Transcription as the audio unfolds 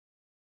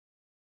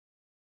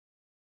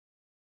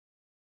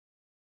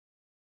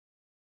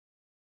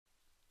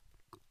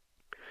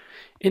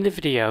In the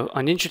video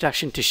on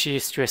Introduction to Shear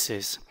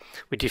Stresses,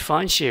 we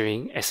define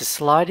shearing as the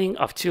sliding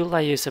of two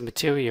layers of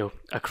material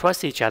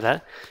across each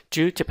other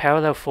due to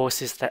parallel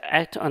forces that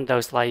act on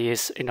those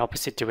layers in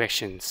opposite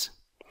directions.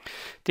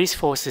 These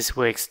forces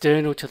were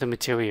external to the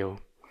material.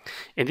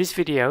 In this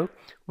video,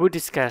 we'll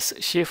discuss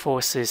shear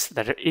forces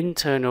that are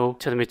internal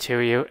to the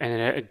material and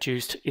are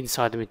induced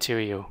inside the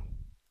material.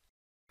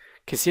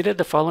 Consider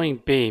the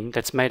following beam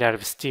that's made out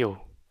of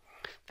steel.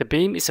 The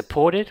beam is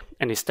supported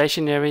and is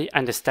stationary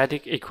under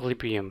static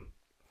equilibrium.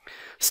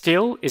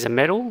 Steel is a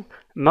metal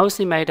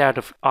mostly made out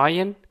of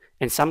iron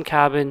and some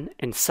carbon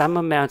and some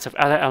amounts of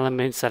other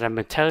elements that are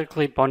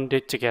metallically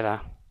bonded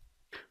together.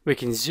 We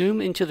can zoom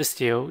into the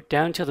steel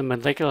down to the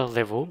molecular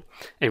level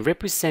and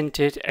represent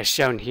it as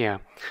shown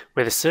here,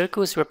 where the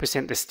circles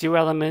represent the steel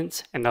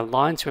elements and the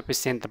lines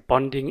represent the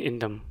bonding in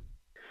them.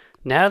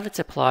 Now let's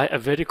apply a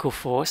vertical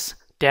force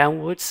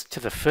downwards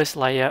to the first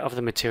layer of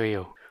the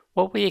material.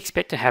 What we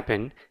expect to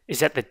happen is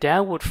that the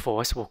downward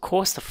force will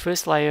cause the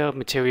first layer of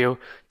material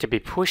to be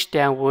pushed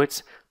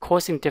downwards,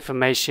 causing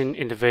deformation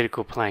in the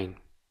vertical plane.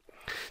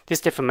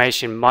 This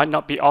deformation might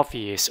not be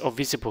obvious or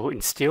visible in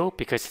steel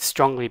because it's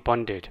strongly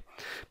bonded,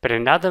 but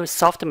in other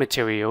softer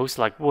materials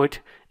like wood,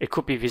 it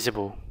could be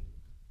visible.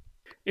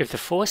 If the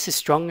force is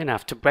strong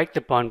enough to break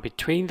the bond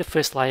between the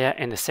first layer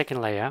and the second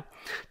layer,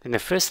 then the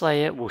first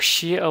layer will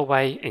shear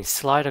away and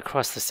slide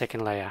across the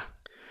second layer.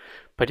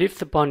 But if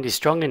the bond is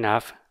strong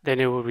enough, then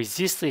it will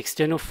resist the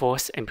external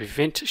force and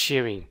prevent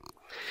shearing.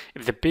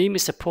 If the beam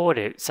is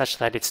supported such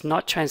that it's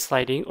not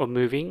translating or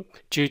moving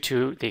due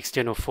to the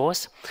external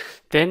force,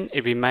 then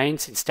it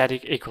remains in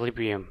static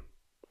equilibrium.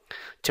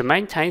 To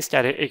maintain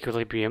static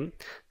equilibrium,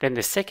 then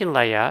the second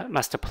layer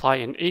must apply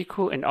an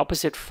equal and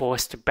opposite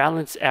force to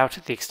balance out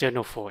the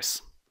external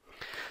force.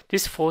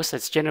 This force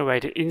that's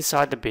generated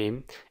inside the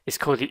beam is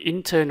called the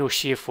internal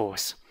shear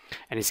force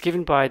and is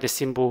given by the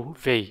symbol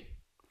V.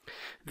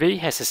 V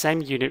has the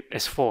same unit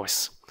as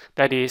force,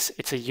 that is,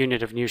 it's a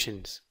unit of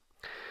newtons.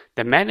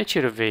 The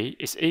magnitude of V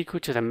is equal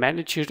to the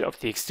magnitude of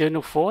the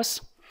external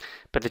force,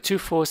 but the two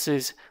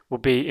forces will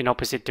be in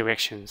opposite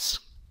directions.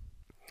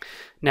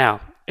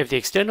 Now, if the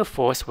external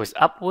force was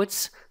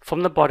upwards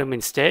from the bottom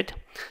instead,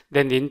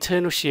 then the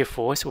internal shear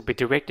force will be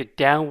directed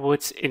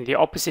downwards in the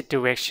opposite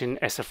direction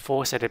as the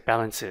force that it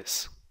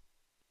balances.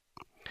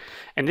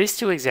 In these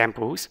two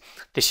examples,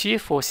 the shear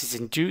force is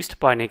induced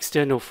by an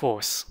external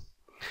force.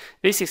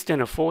 These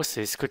external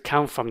forces could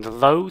come from the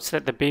loads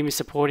that the beam is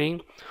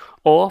supporting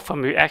or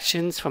from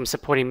reactions from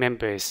supporting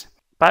members,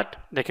 but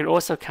they can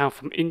also come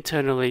from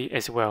internally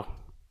as well.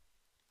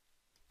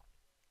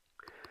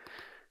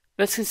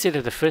 Let's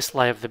consider the first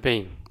layer of the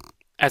beam.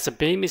 As a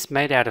beam is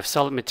made out of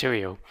solid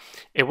material,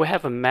 it will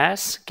have a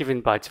mass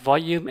given by its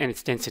volume and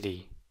its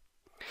density.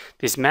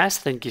 This mass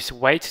then gives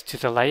weight to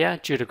the layer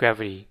due to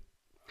gravity.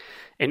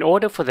 In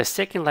order for the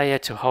second layer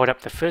to hold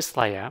up the first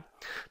layer,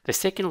 the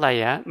second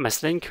layer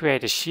must then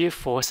create a shear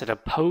force that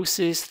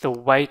opposes the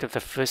weight of the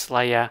first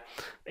layer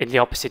in the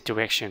opposite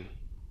direction.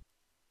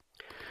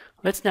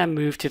 Let's now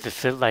move to the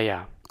third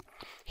layer.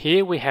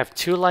 Here we have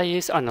two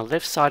layers on the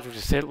left side of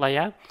the third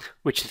layer,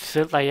 which the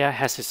third layer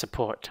has to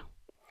support.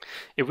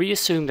 If we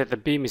assume that the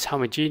beam is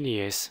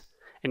homogeneous,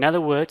 in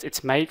other words,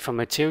 it's made from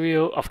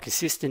material of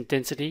consistent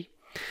density,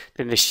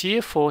 then the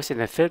shear force in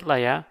the third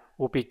layer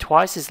will be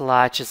twice as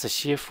large as the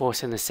shear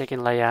force in the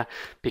second layer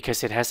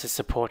because it has to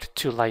support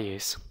two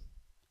layers.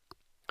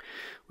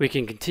 We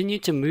can continue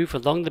to move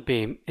along the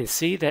beam and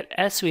see that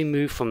as we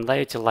move from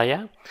layer to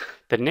layer,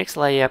 the next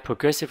layer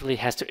progressively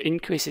has to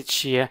increase its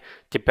shear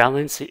to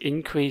balance the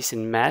increase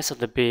in mass of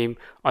the beam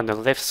on the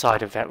left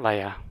side of that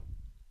layer.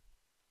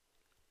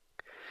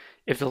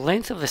 If the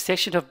length of the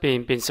section of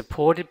beam being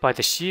supported by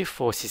the shear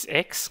force is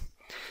x,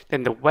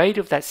 then the weight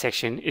of that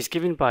section is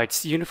given by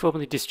its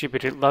uniformly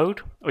distributed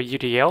load, or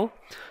UDL,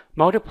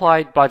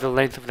 multiplied by the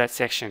length of that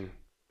section.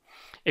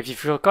 If you've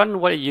forgotten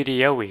what a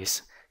UDL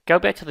is, go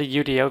back to the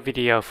UDL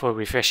video for a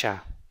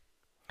refresher.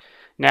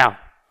 Now,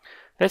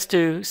 let's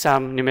do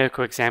some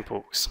numerical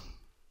examples.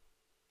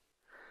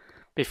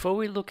 Before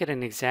we look at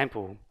an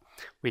example,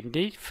 we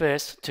need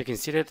first to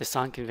consider the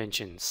sign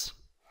conventions.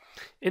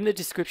 In the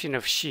description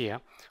of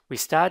shear, we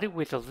started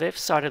with the left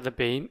side of the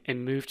beam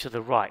and moved to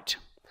the right.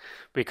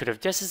 We could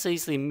have just as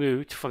easily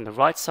moved from the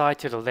right side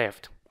to the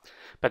left,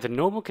 but the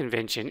normal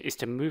convention is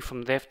to move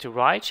from left to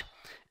right,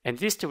 and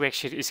this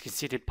direction is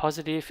considered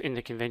positive in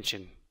the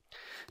convention.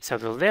 So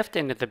the left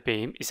end of the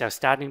beam is our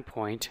starting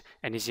point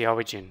and is the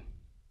origin.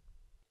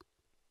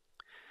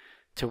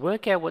 To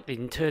work out what the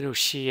internal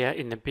shear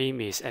in the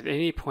beam is at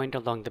any point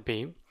along the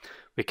beam,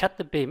 we cut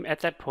the beam at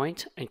that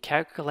point and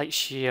calculate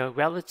shear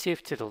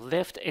relative to the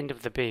left end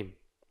of the beam.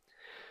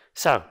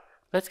 So,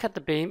 let's cut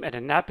the beam at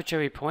an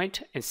arbitrary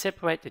point and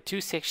separate the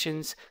two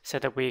sections so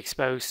that we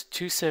expose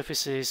two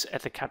surfaces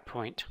at the cut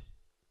point.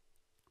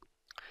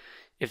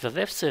 If the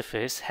left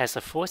surface has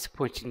a force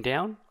pointing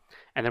down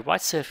and the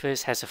right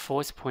surface has a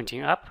force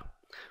pointing up,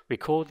 we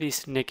call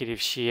this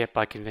negative shear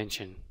by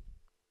convention.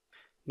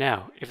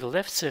 Now, if the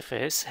left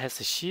surface has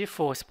the shear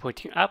force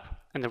pointing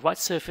up and the right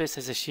surface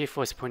has a shear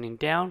force pointing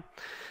down,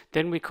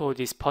 then we call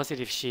this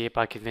positive shear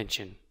by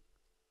convention.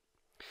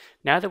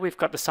 Now that we've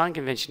got the sign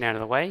convention out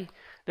of the way,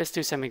 let's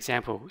do some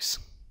examples.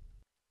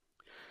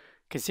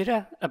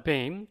 Consider a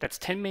beam that's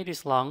 10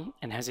 meters long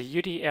and has a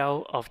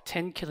UDL of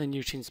 10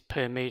 kilonewtons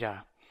per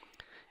meter.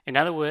 In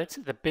other words,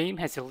 the beam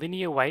has a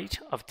linear weight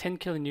of 10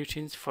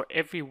 kilonewtons for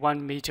every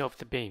 1 meter of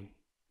the beam.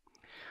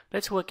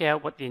 Let's work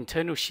out what the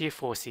internal shear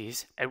force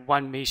is at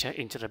 1 meter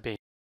into the beam.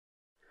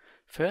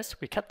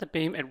 First, we cut the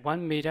beam at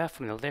 1 meter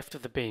from the left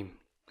of the beam,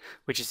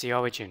 which is the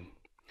origin.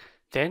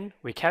 Then,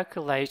 we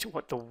calculate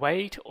what the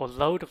weight or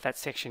load of that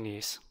section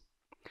is.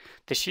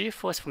 The shear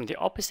force from the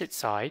opposite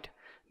side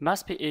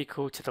must be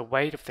equal to the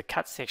weight of the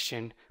cut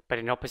section, but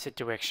in opposite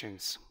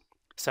directions.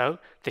 So,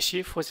 the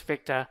shear force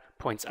vector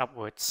points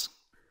upwards.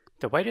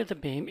 The weight of the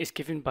beam is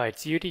given by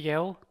its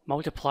UDL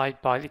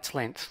multiplied by its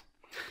length.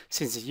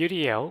 Since the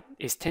UDL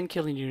is 10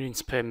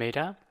 kilonewtons per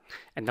meter,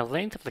 and the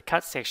length of the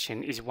cut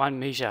section is 1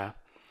 meter,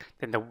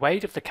 then the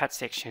weight of the cut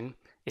section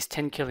is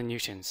 10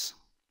 kilonewtons.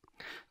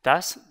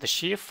 Thus, the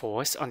shear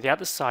force on the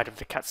other side of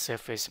the cut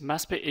surface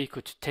must be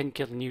equal to 10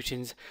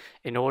 kilonewtons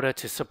in order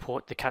to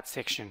support the cut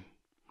section.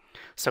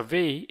 So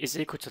V is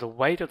equal to the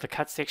weight of the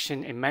cut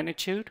section in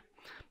magnitude,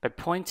 but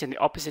points in the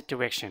opposite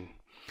direction.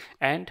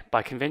 And,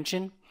 by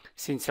convention,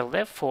 since the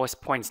left force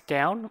points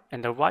down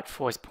and the right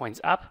force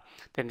points up,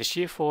 then the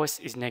shear force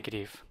is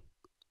negative.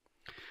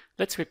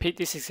 Let's repeat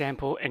this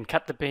example and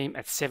cut the beam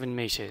at 7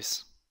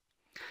 meters.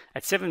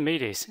 At 7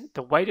 meters,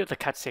 the weight of the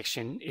cut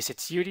section is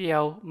its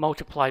UDL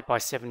multiplied by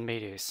 7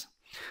 meters,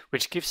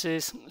 which gives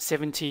us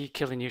 70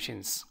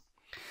 kilonewtons.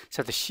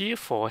 So the shear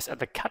force at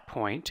the cut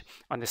point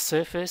on the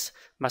surface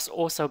must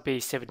also be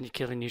 70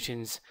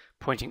 kilonewtons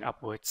pointing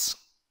upwards.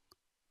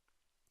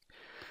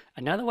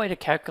 Another way to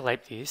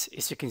calculate this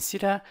is to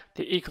consider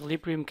the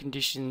equilibrium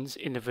conditions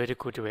in the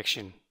vertical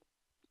direction.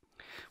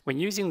 When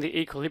using the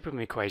equilibrium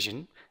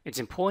equation, it's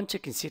important to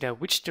consider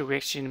which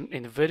direction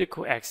in the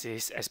vertical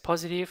axis as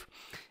positive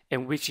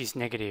and which is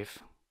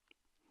negative.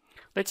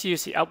 Let's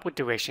use the upward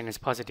direction as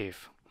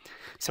positive.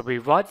 So we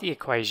write the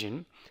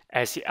equation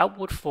as the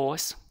upward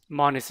force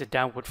minus the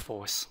downward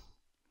force.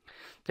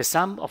 The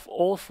sum of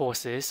all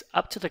forces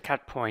up to the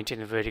cut point in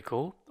the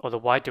vertical or the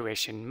y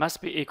direction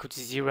must be equal to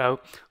 0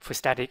 for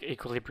static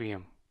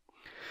equilibrium.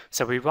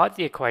 So we write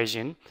the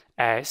equation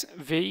as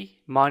V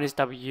minus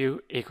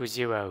W equals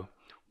 0,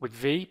 with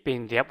V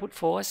being the upward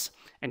force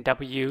and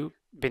W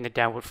being the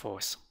downward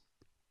force.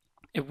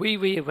 If we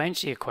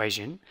rearrange the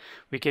equation,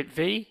 we get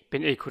V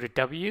being equal to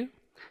W,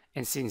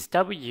 and since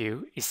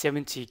W is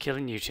 70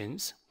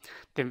 kilonewtons,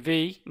 then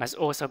V must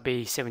also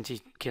be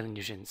 70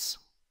 kilonewtons.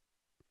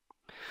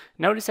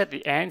 Notice that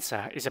the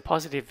answer is a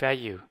positive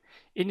value,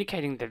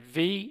 indicating that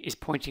V is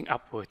pointing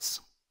upwards.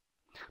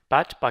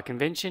 But by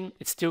convention,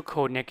 it's still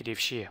called negative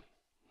shear.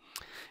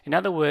 In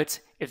other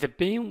words, if the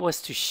beam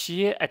was to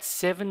shear at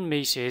 7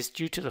 meters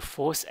due to the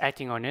force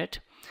acting on it,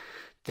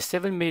 the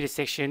 7 meter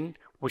section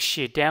would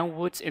shear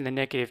downwards in the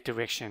negative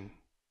direction.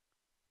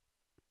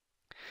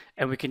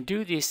 And we can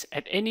do this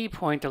at any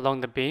point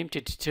along the beam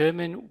to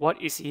determine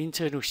what is the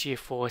internal shear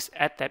force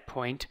at that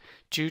point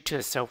due to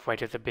the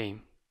self-weight of the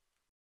beam.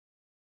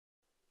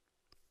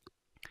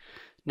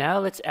 Now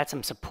let's add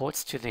some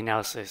supports to the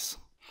analysis.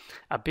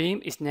 A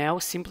beam is now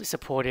simply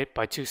supported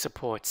by two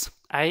supports,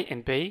 A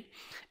and B,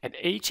 at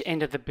each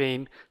end of the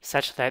beam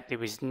such that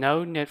there is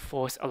no net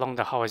force along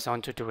the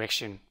horizontal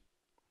direction.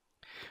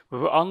 We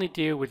will only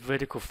deal with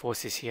vertical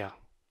forces here.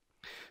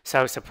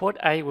 So support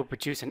A will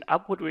produce an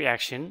upward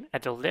reaction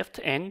at the left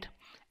end,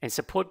 and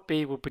support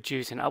B will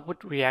produce an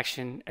upward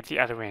reaction at the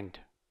other end.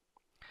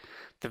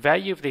 The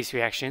value of these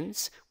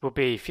reactions will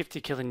be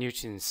 50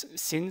 kilonewtons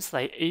since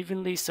they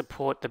evenly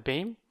support the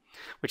beam,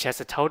 which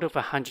has a total of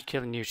 100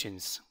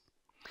 kilonewtons.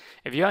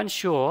 If you're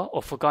unsure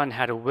or forgotten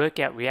how to work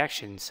out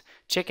reactions,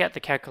 check out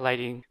the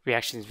calculating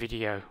reactions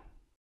video.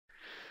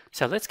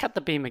 So let's cut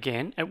the beam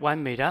again at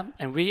 1 meter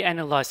and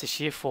reanalyze the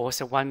shear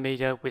force at 1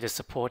 meter with a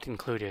support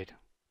included.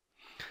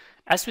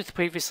 As with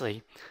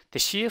previously, the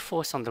shear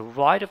force on the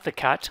right of the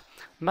cut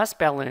must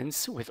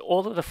balance with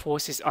all of the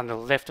forces on the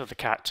left of the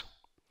cut.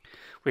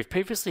 We've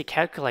previously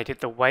calculated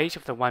the weight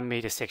of the 1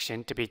 meter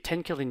section to be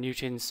 10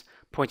 kilonewtons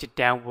pointed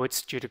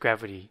downwards due to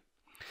gravity.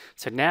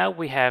 So now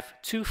we have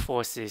two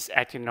forces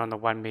acting on the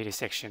 1 meter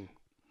section.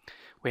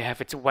 We have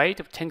its weight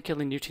of 10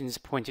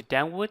 kilonewtons pointed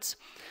downwards,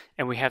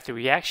 and we have the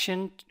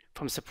reaction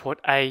from support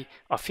A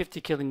of 50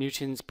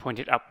 kilonewtons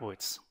pointed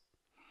upwards.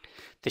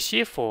 The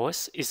shear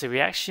force is the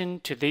reaction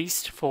to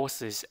these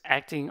forces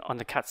acting on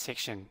the cut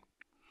section.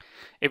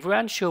 If we're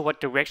unsure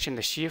what direction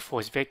the shear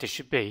force vector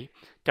should be,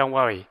 don't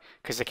worry,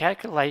 because the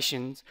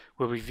calculations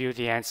will reveal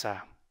the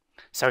answer.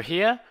 So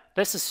here,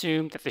 let's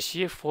assume that the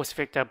shear force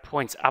vector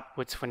points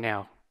upwards for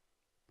now.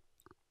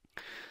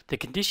 The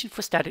condition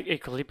for static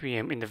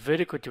equilibrium in the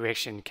vertical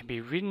direction can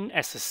be written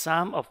as the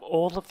sum of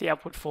all of the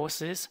upward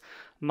forces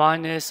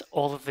minus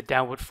all of the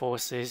downward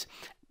forces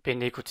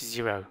being equal to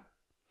 0.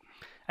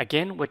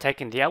 Again, we're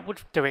taking the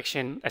upward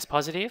direction as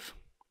positive.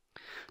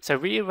 So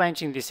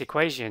rearranging this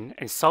equation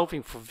and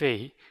solving for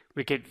V,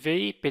 we get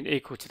V being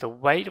equal to the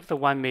weight of the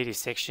 1 meter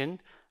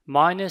section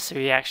minus the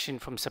reaction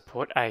from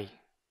support A.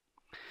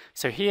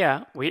 So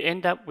here we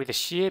end up with a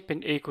shear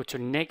being equal to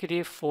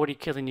negative 40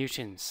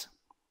 kilonewtons.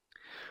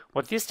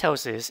 What this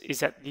tells us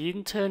is that the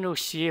internal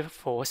shear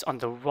force on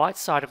the right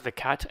side of the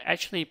cut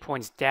actually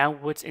points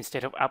downwards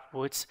instead of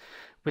upwards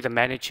with a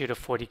magnitude of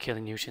 40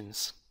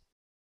 kilonewtons.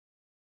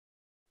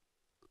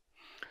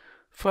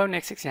 For our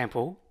next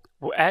example,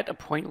 we'll add a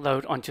point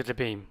load onto the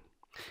beam,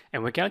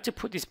 and we're going to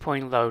put this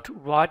point load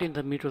right in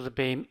the middle of the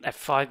beam at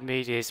 5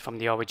 meters from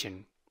the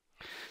origin.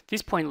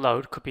 This point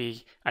load could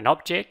be an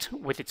object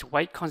with its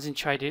weight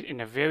concentrated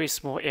in a very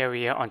small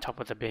area on top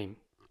of the beam.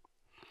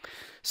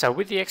 So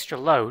with the extra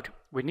load,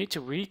 we need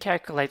to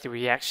recalculate the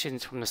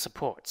reactions from the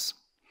supports.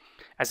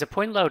 As the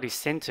point load is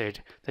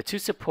centered, the two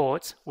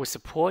supports will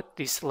support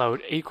this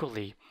load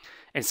equally,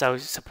 and so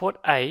support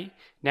A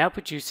now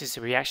produces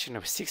a reaction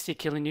of 60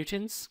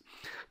 kilonewtons,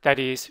 that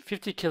is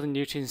 50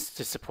 kilonewtons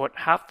to support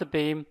half the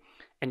beam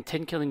and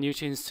 10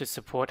 kilonewtons to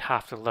support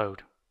half the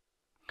load.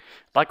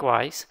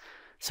 Likewise,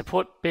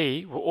 support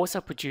B will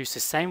also produce the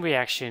same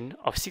reaction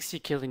of 60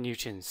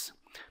 kilonewtons.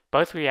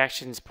 Both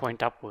reactions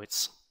point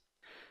upwards.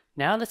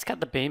 Now let's cut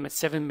the beam at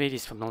 7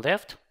 meters from the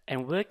left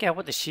and work out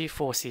what the shear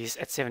force is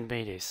at 7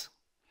 meters.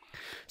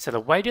 So the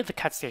weight of the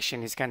cut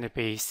section is going to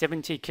be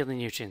 70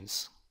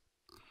 kilonewtons.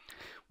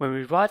 When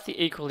we write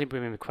the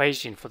equilibrium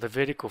equation for the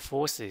vertical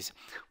forces,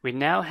 we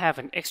now have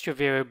an extra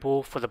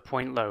variable for the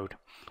point load,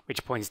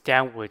 which points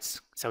downwards,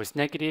 so it's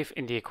negative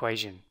in the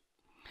equation.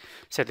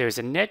 So there is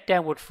a net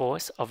downward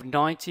force of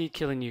 90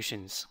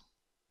 kilonewtons.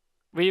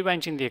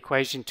 Rearranging the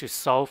equation to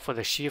solve for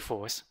the shear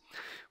force,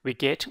 we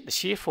get the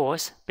shear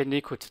force being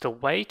equal to the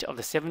weight of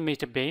the 7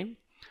 meter beam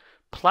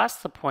plus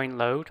the point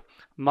load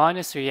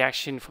minus the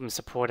reaction from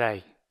support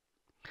A.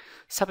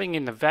 Subbing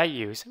in the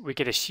values, we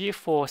get a shear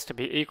force to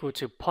be equal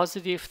to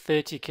positive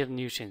 30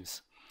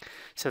 kilonewtons.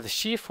 So the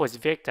shear force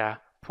vector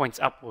points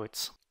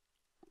upwards.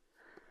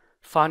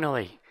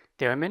 Finally,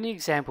 there are many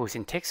examples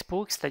in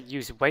textbooks that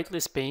use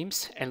weightless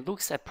beams and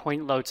looks at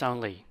point loads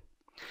only.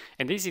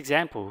 In these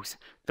examples,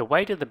 the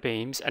weight of the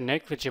beams are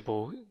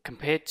negligible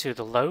compared to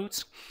the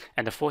loads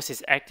and the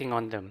forces acting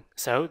on them,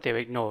 so they're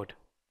ignored.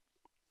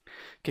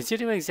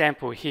 Consider an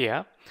example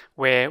here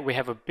where we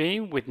have a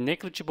beam with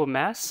negligible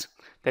mass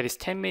that is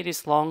 10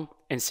 meters long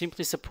and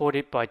simply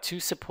supported by two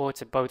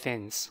supports at both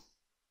ends.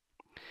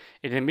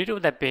 In the middle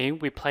of that beam,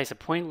 we place a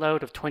point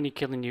load of 20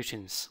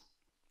 kilonewtons.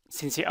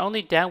 Since the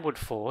only downward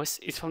force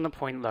is from the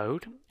point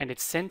load and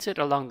it's centered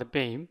along the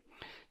beam,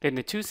 then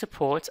the two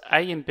supports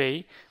A and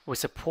B will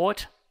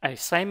support a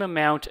same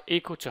amount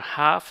equal to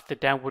half the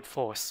downward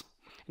force.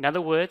 In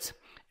other words,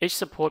 each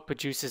support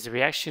produces a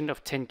reaction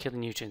of 10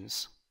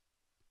 kilonewtons.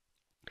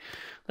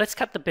 Let's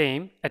cut the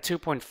beam at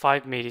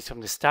 2.5 meters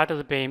from the start of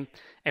the beam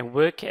and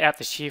work out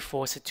the shear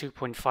force at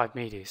 2.5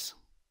 meters.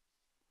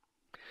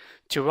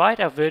 To write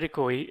our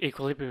vertical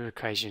equilibrium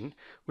equation,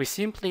 we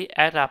simply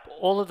add up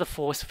all of the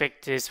force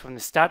vectors from the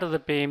start of the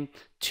beam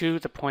to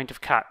the point of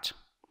cut.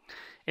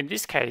 In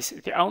this case,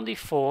 the only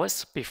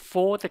force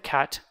before the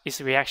cut is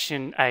the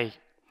reaction A,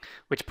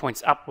 which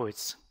points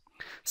upwards.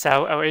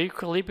 So our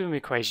equilibrium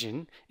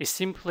equation is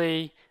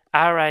simply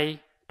Ra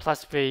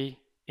plus V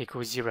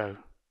equals 0.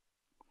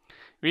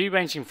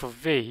 Rearranging for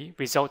V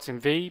results in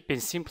V being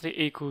simply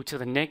equal to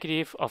the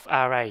negative of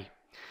Ra.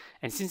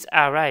 And since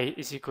Ra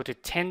is equal to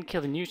 10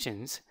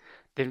 kilonewtons,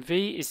 then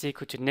V is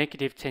equal to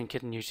negative 10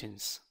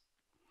 kilonewtons.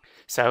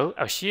 So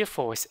our shear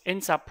force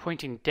ends up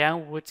pointing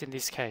downwards in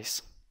this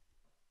case.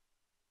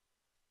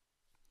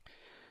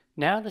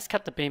 Now let's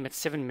cut the beam at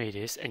 7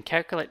 meters and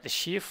calculate the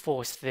shear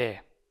force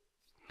there.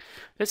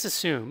 Let's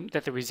assume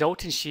that the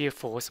resultant shear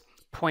force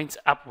points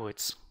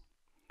upwards.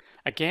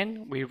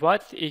 Again, we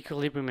write the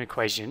equilibrium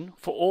equation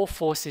for all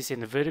forces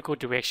in the vertical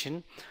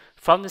direction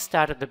from the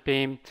start of the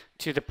beam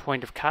to the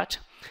point of cut,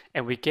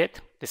 and we get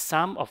the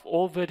sum of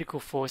all vertical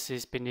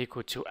forces being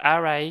equal to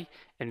Ra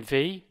and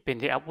V being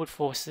the upward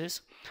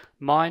forces,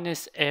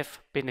 minus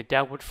F being the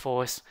downward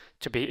force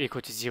to be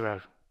equal to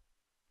 0.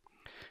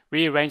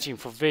 Rearranging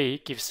for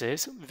V gives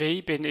us V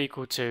being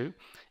equal to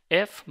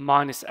F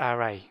minus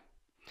Ra.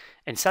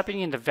 And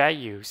subbing in the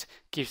values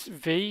gives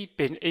V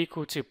being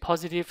equal to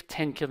positive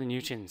 10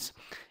 kilonewtons,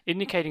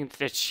 indicating that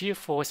the shear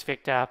force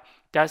vector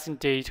does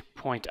indeed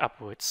point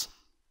upwards.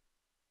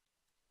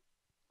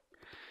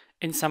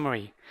 In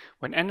summary,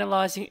 when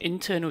analyzing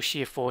internal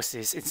shear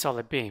forces in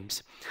solid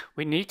beams,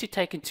 we need to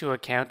take into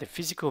account the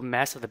physical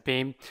mass of the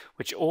beam,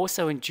 which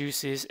also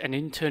induces an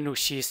internal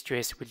shear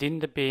stress within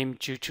the beam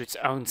due to its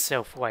own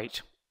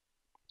self-weight.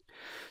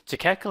 To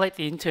calculate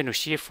the internal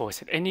shear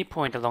force at any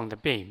point along the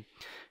beam,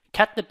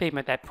 cut the beam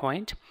at that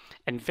point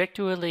and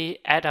vectorially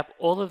add up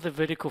all of the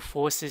vertical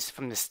forces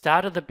from the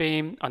start of the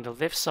beam on the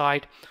left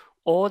side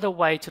all the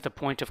way to the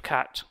point of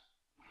cut.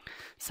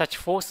 Such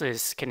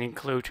forces can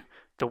include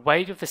the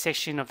weight of the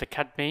section of the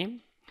cut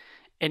beam,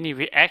 any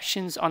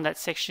reactions on that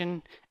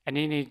section, and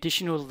any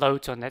additional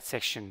loads on that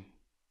section.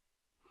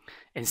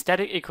 In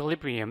static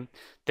equilibrium,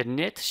 the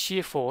net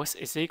shear force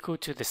is equal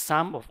to the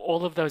sum of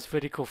all of those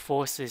vertical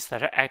forces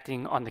that are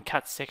acting on the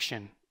cut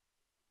section.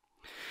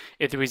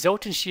 If the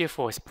resultant shear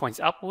force points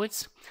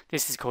upwards,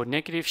 this is called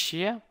negative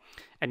shear,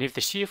 and if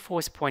the shear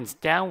force points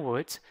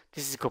downwards,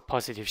 this is called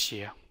positive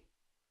shear.